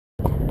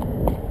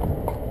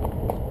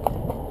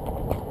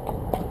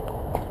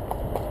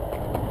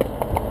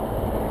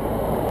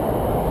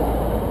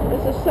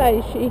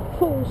say, she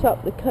falls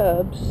up the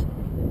curbs.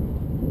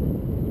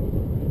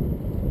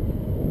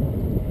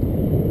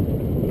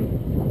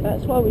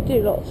 That's why we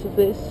do lots of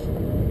this.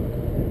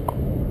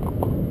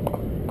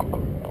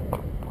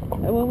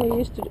 And when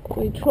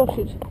we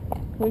trotted,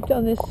 we've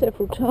done this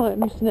several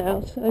times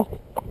now, so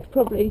it's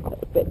probably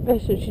a bit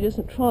better she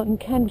doesn't try and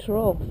canter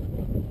off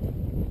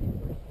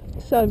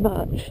so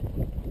much.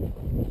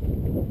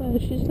 No,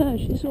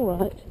 she's all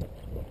right.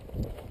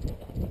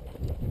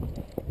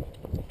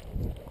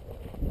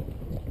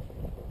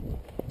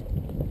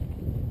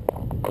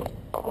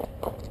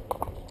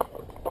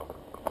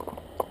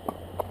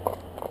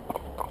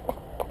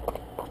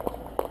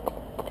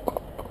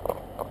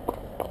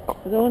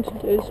 What I want to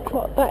do is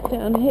trot back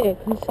down here,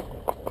 because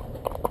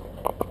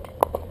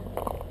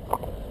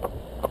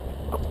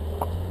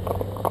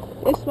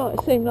this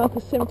might seem like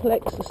a simple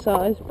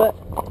exercise, but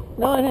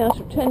 9 out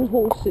of 10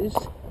 horses,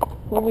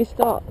 when we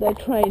start their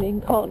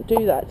training, can't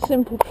do that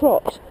simple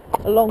trot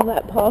along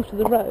that part of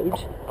the road,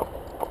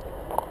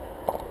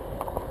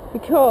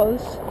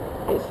 because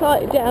it's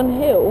slightly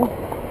downhill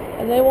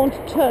and they want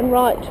to turn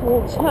right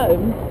towards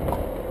home.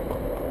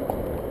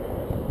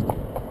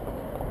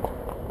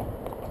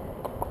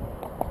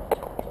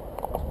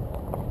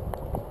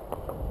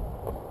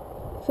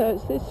 So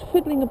it's this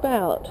fiddling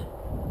about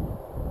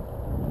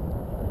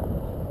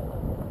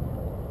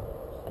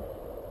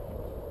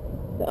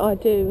that I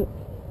do.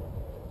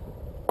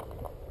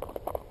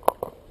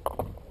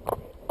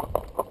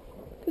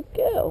 Good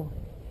girl.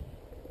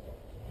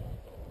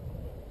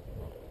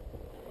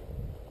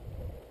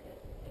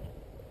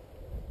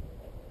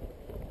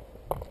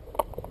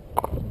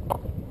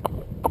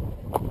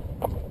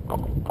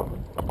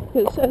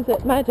 So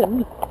that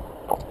Madam,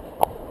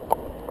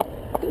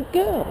 good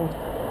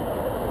girl.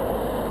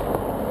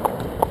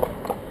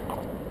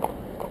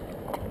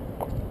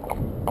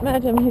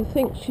 Madam, who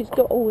thinks she's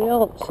got all the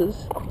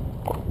answers,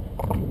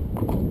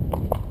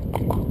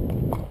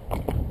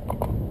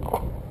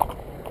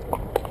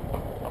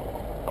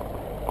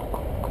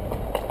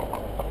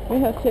 we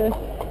have to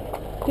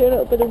do a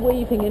little bit of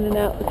weaving in and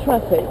out the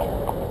traffic,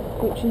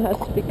 which has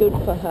to be good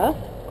for her.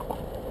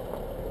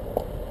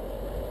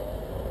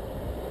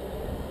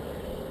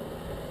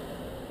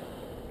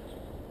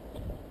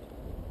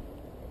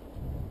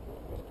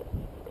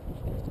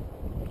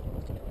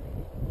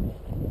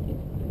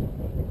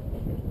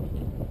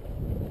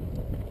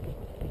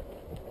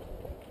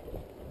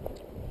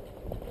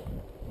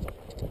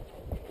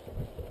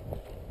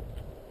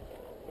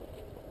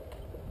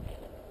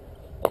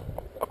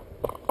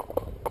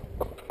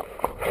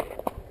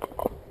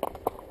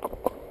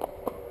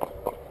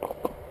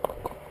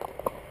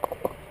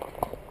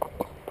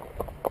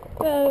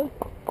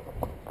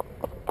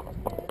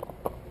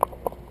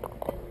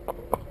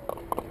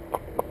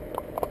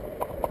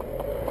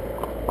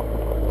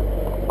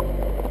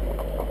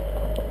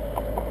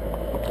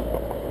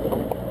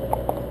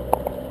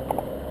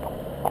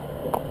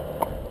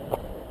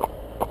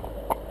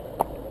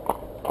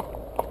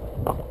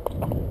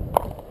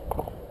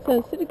 So,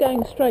 instead of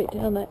going straight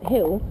down that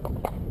hill,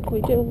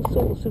 we do all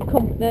sorts of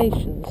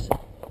combinations.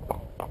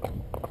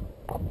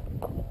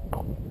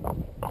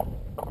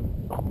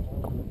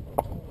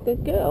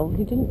 Good girl,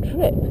 you didn't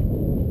trip.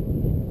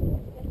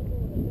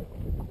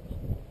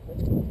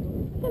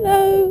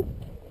 Hello.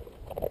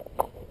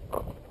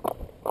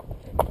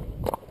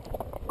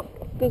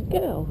 Good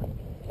girl.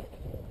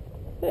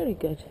 Very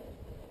good.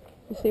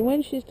 You see,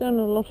 when she's done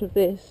a lot of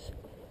this,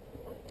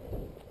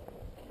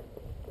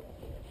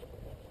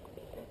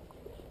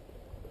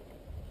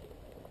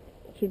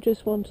 she'll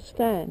just want to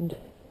stand.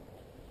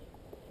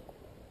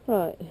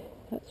 Right,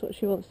 that's what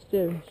she wants to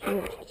do. She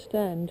wants to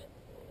stand.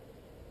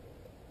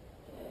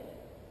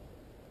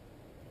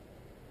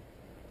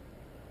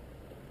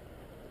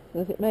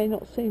 Because it may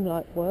not seem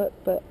like work,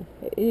 but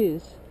it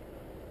is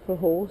for a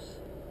horse.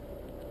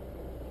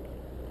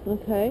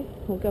 Okay,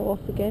 we'll go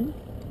off again.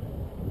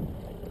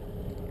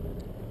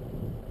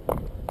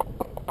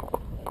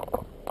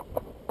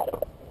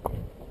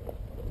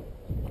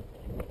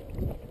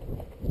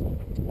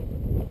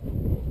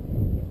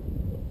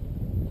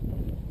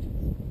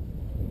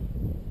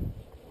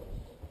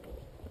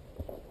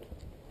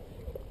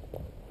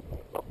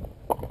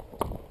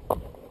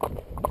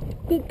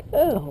 Good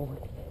girl.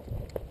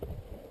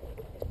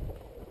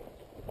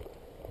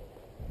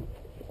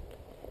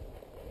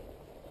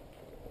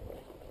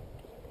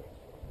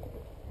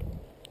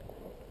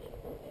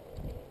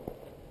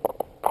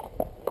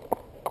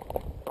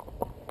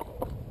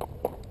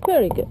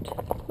 Very good.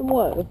 And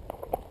whoa.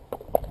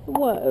 And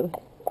whoa.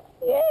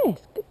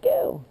 Yes, good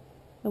girl.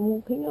 I'm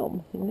walking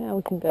on. And now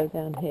we can go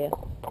down here.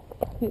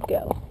 Good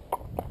girl.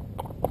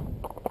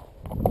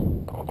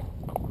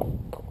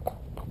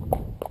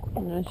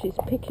 And now she's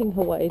picking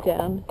her way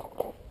down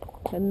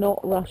and not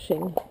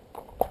rushing,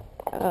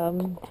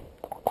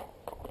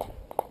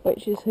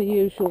 which is her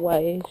usual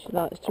way. She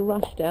likes to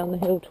rush down the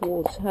hill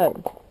towards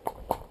home.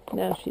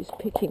 Now she's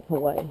picking her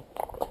way.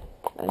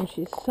 And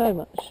she's so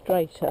much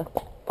straighter.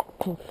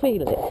 Can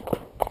feel it.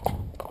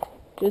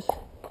 Just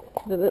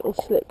the little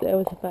slip there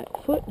with the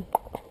back foot.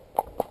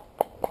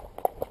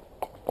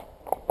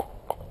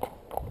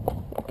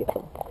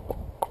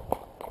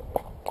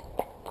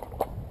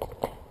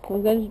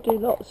 we're going to do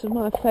lots of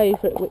my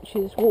favourite, which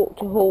is walk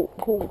to halt,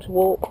 halt to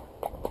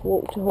walk,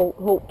 walk to halt,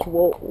 halt to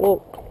walk,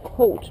 walk,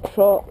 halt to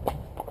trot.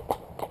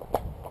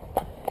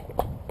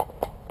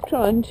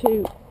 Trying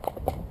to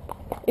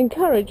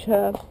encourage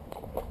her.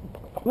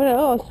 When I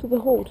ask for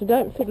the halt, I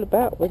don't fiddle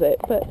about with it,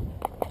 but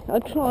I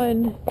try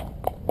and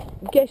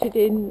get it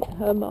in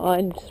her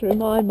mind, through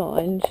my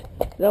mind,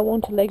 that I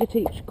want a leg at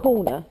each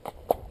corner.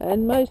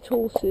 And most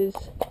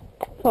horses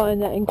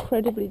find that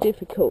incredibly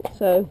difficult.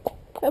 So,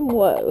 and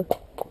whoa,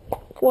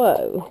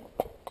 whoa,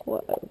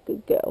 whoa,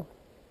 good girl.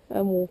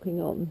 And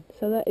walking on.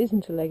 So that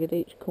isn't a leg at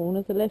each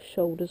corner. The left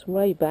shoulder's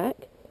way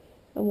back.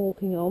 And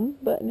walking on,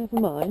 but never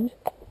mind.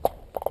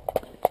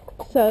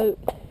 So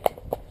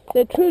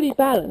they're truly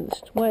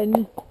balanced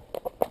when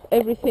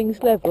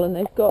everything's level and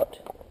they've got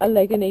a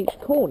leg in each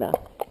corner.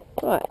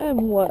 Right,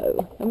 and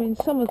whoa. I mean,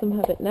 some of them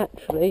have it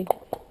naturally,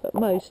 but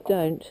most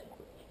don't.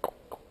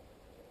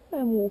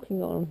 And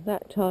walking on.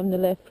 That time the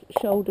left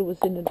shoulder was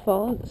in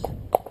advance.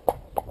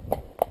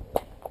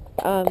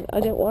 I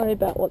don't worry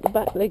about what the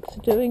back legs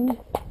are doing.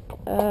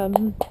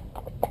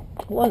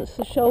 Once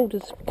the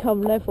shoulders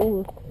become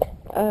level,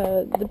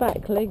 the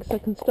back legs, I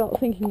can start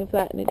thinking of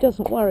that, and it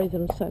doesn't worry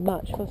them so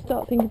much. If I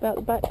start thinking about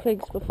the back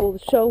legs before the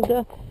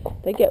shoulder,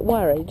 they get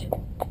worried.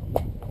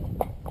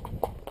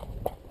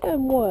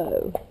 And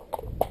whoa.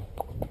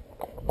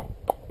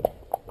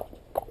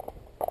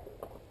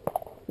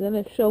 The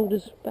left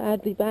shoulder's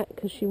badly back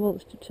because she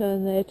wants to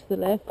turn there to the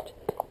left.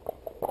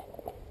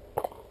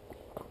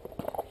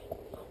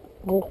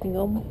 Walking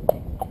on.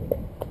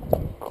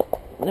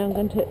 Now I'm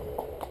going to...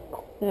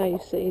 Now you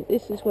see,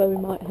 this is where we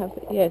might have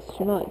it. Yes,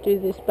 she might do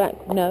this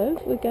back.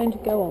 No, we're going to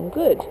go on.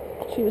 Good.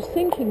 She was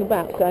thinking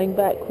about going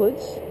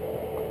backwards.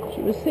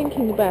 She was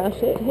thinking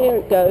about it. Here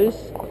it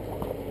goes.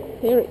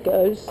 Here it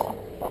goes.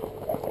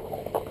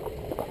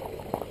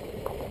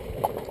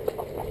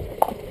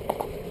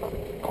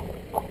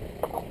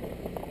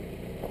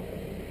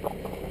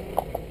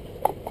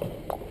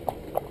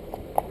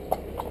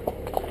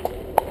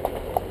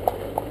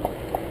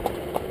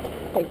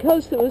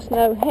 Because there was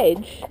no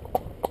hedge,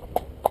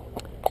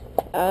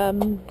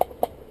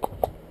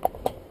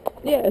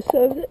 yeah,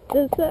 so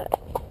there's that.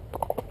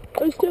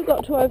 We've still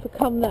got to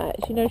overcome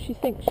that. You know, she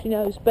thinks she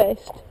knows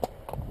best.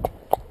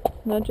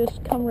 And I'll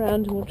just come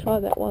round and we'll try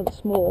that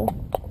once more.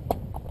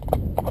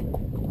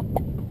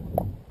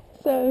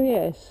 So,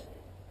 yes,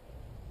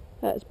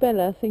 that's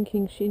Bella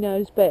thinking she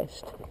knows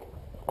best.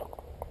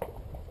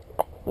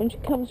 When she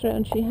comes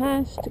round, she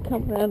has to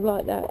come round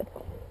like that,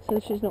 so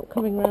she's not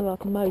coming round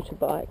like a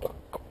motorbike.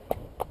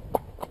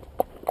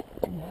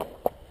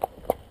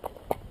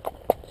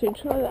 So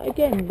try that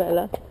again,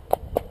 Bella.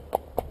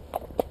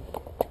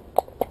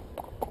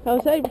 I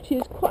was able to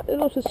use quite a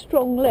lot of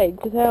strong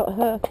leg without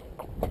her,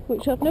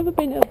 which I've never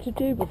been able to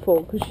do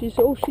before, because she's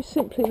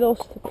simply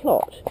lost the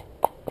plot.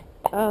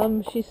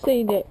 She's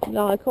seen it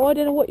like, oh, I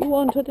don't know what you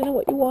want, I don't know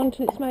what you want,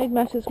 and it's made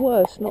matters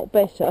worse, not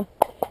better.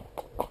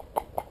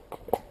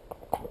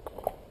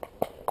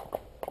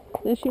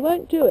 Now she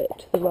won't do it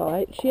to the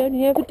right, she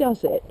only ever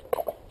does it.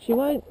 She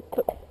won't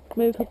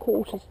move her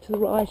quarters to the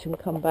right and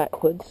come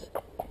backwards,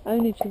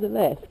 only to the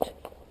left.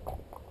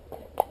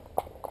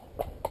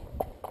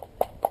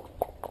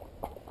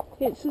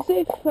 It's as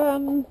if,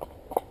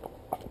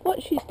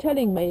 what she's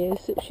telling me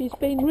is that she's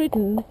been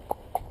ridden,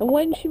 and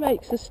when she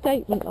makes a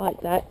statement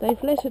like that,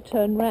 they've let her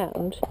turn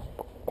round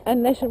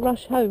and let her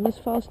rush home as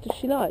fast as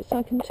she likes.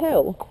 I can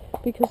tell,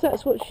 because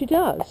that's what she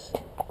does.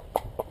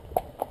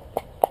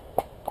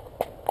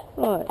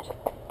 Right.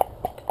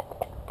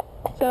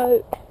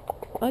 So,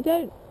 I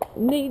don't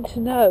need to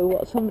know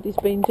what somebody's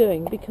been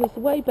doing, because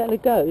the way Bella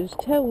goes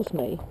tells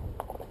me.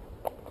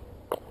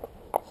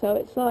 So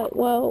it's like,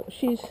 well,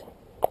 she's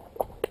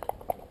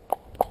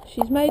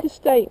made a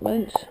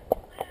statement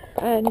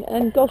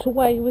and got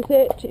away with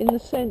it, in the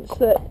sense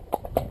that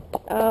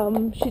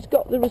she's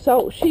got the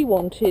result she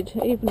wanted,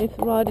 even if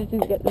the rider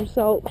didn't get the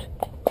result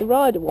the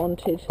rider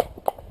wanted.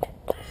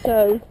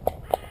 So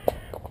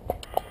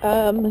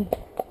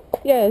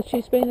yeah,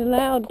 she's been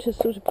allowed to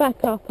sort of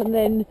back up, and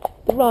then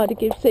the rider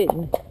gives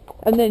in,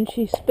 and then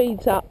she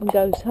speeds up and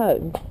goes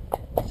home.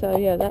 So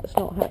yeah, that's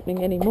not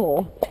happening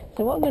anymore.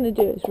 So what I'm going to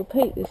do is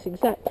repeat this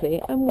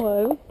exactly, and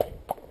whoa,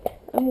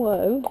 and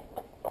whoa.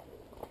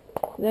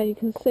 Now you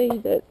can see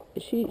that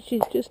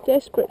she's just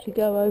desperate to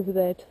go over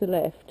there to the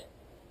left.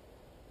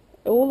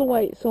 All the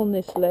weight's on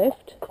this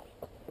left,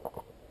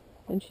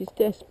 and she's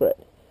desperate.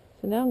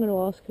 So now I'm going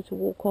to ask her to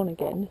walk on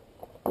again.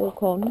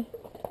 Walk on,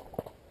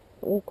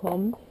 walk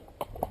on,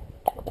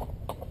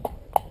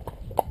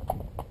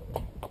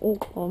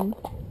 walk on,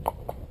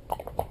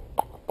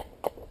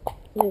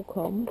 walk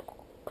on,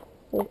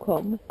 walk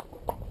on.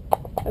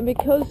 And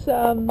because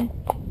I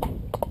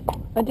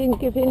didn't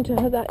give in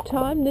to her that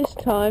time, this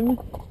time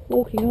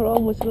walking her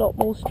on was a lot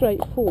more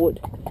straightforward.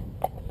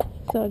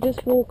 So I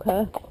just walk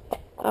her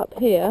up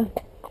here,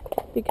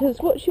 because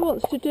what she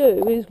wants to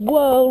do is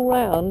whirl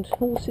round.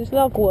 Horses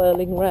love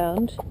whirling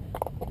round,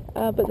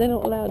 but they're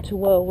not allowed to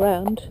whirl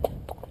round,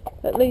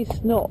 at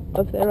least not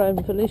of their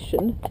own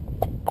volition.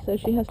 So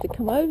she has to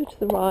come over to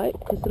the right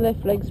because the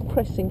left leg's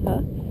pressing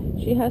her.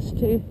 She has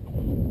to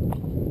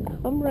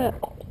come round.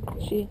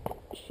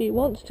 She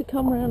wants to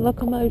come round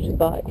like a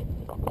motorbike.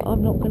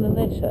 I'm not going to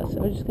let her,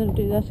 so I'm just going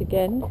to do that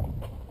again.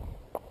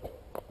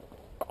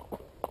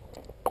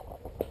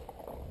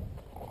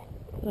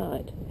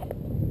 Right.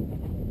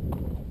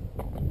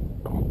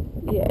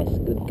 Yes,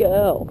 good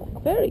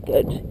girl. Very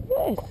good.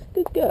 Yes,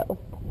 good girl.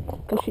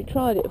 Well, she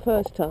tried it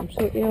first time,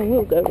 so yeah, I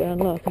will go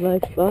round like a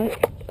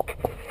motorbike.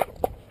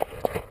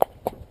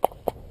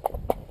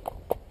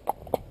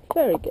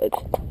 Very good.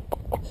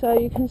 So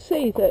you can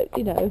see that,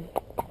 you know,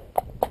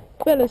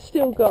 Bella's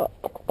still got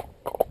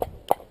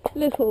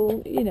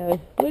little, you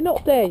know, we're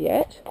not there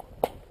yet,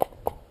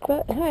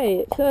 but hey,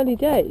 it's early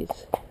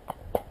days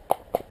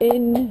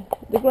in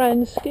the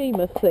grand scheme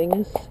of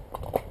things.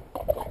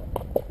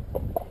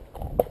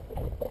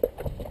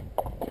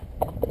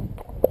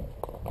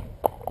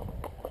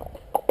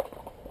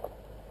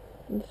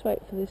 Let's wait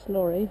for this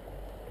lorry.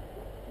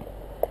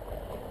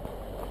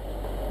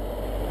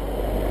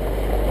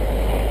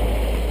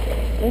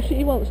 Now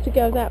she wants to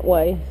go that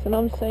way, so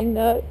I'm saying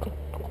no,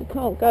 you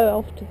can't go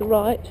off to the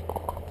right.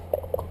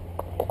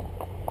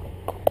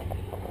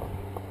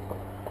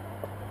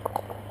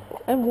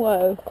 And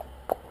whoa,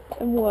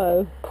 and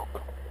whoa.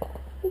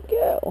 Good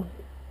girl.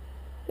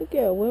 Good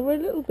girl. We're a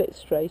little bit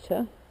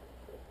straighter.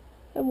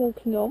 And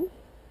walking on.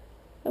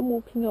 And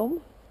walking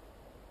on.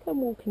 And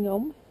walking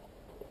on.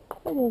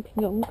 And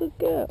walking on. Good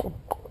girl.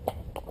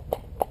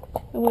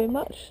 And we're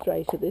much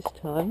straighter this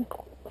time.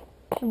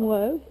 And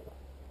whoa.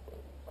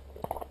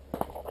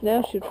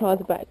 Now she'll try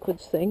the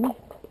backwards thing.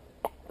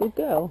 Good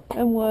girl.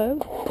 And whoa.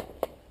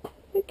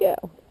 Good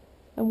girl.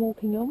 And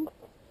walking on.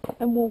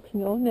 And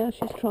walking on. Now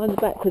she's trying the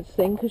backwards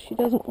thing because she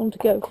doesn't want to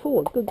go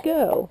forward. Good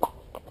girl.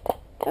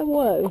 And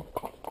whoa.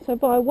 So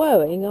by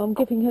whoaing, I'm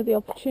giving her the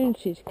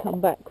opportunity to come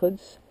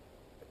backwards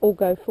or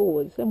go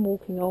forwards. And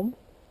walking on.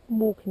 And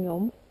walking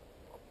on.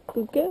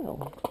 Good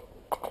girl.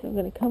 So I'm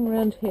going to come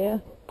around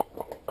here.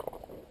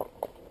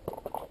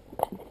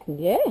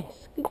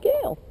 Yes, good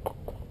girl.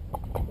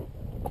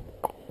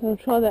 I'll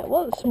try that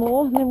once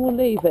more and then we'll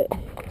leave it.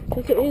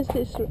 Because it is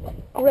this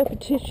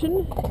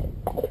repetition.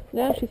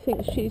 Now she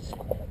thinks she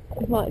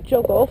might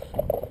jog off.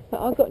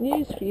 But I've got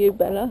news for you,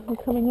 Bella. I'm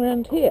coming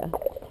round here.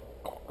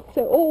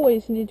 So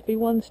always you need to be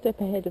one step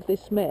ahead of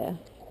this mare,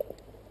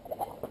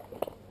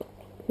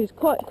 who's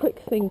quite quick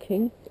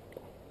thinking.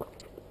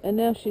 And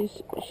now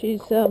she's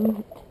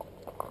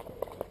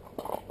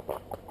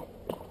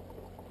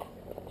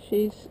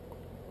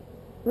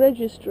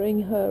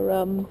registering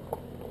her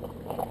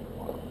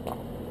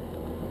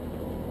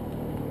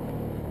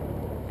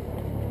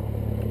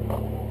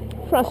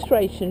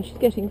frustration. She's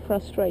getting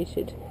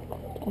frustrated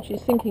and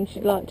she's thinking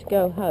she'd like to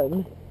go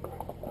home.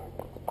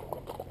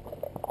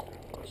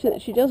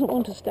 She doesn't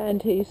want to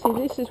stand here. You see,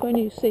 this is when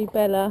you see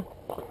Bella,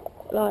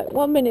 like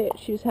 1 minute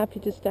she was happy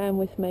to stand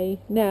with me,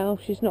 now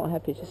she's not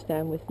happy to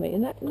stand with me,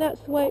 and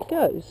that's the way it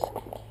goes.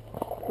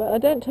 But I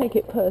don't take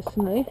it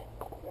personally.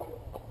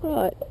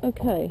 Right,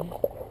 okay.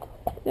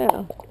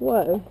 Now,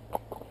 whoa.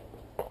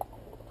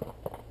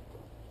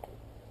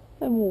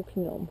 And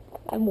walking on.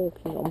 And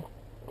walking on.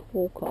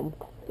 Walk on.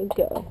 Good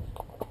girl.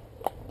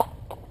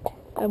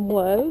 And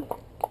whoa.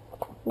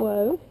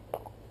 Whoa.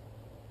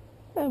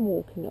 And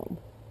walking on.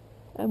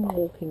 And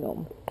walking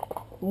on.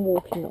 And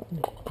walking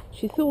on.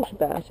 She thought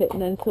about it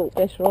and then thought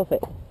better of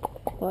it.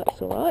 Well,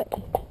 that's alright.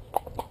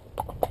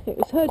 It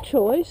was her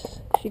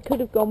choice. She could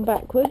have gone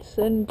backwards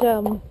and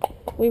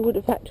we would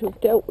have had to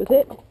have dealt with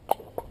it.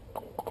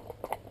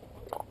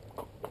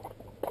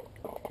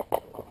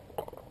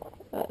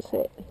 That's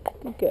it.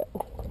 Good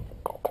girl.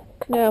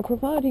 Now,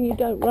 providing you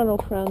don't run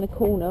off round the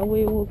corner,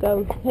 we will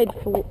go head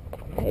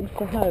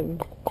for home.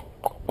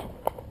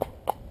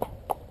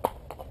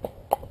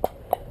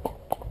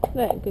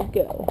 There, good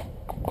girl.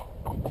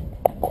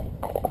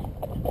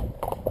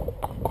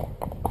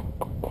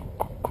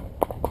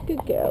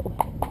 Good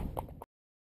girl.